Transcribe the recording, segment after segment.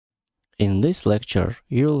In this lecture,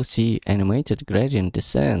 you'll see animated gradient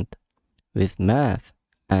descent with math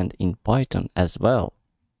and in Python as well.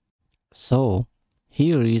 So,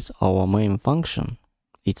 here is our main function,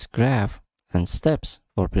 its graph and steps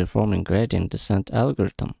for performing gradient descent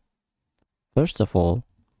algorithm. First of all,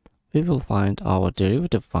 we will find our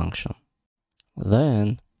derivative function.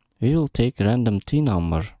 Then, we will take random t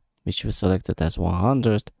number, which we selected as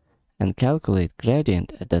 100, and calculate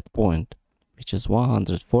gradient at that point, which is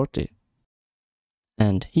 140.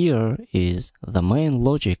 And here is the main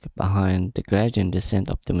logic behind the gradient descent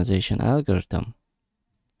optimization algorithm.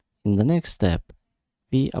 In the next step,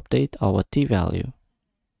 we update our t-value.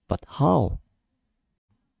 But how?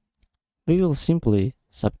 We will simply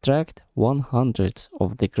subtract 1/100th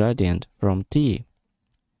of the gradient from t.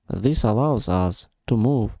 This allows us to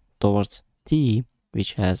move towards t,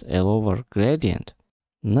 which has a lower gradient.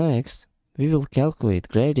 Next, we will calculate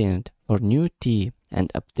gradient for new t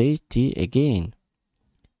and update t again.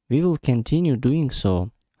 We will continue doing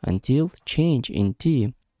so until change in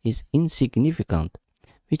t is insignificant,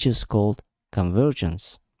 which is called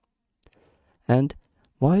convergence. And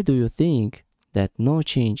why do you think that no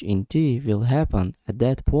change in t will happen at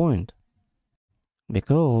that point?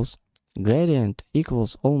 Because gradient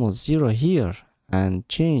equals almost 0 here and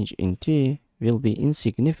change in t will be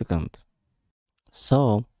insignificant.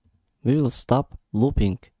 So, we will stop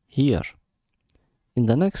looping here. In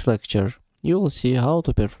the next lecture, you will see how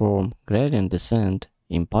to perform gradient descent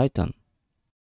in Python.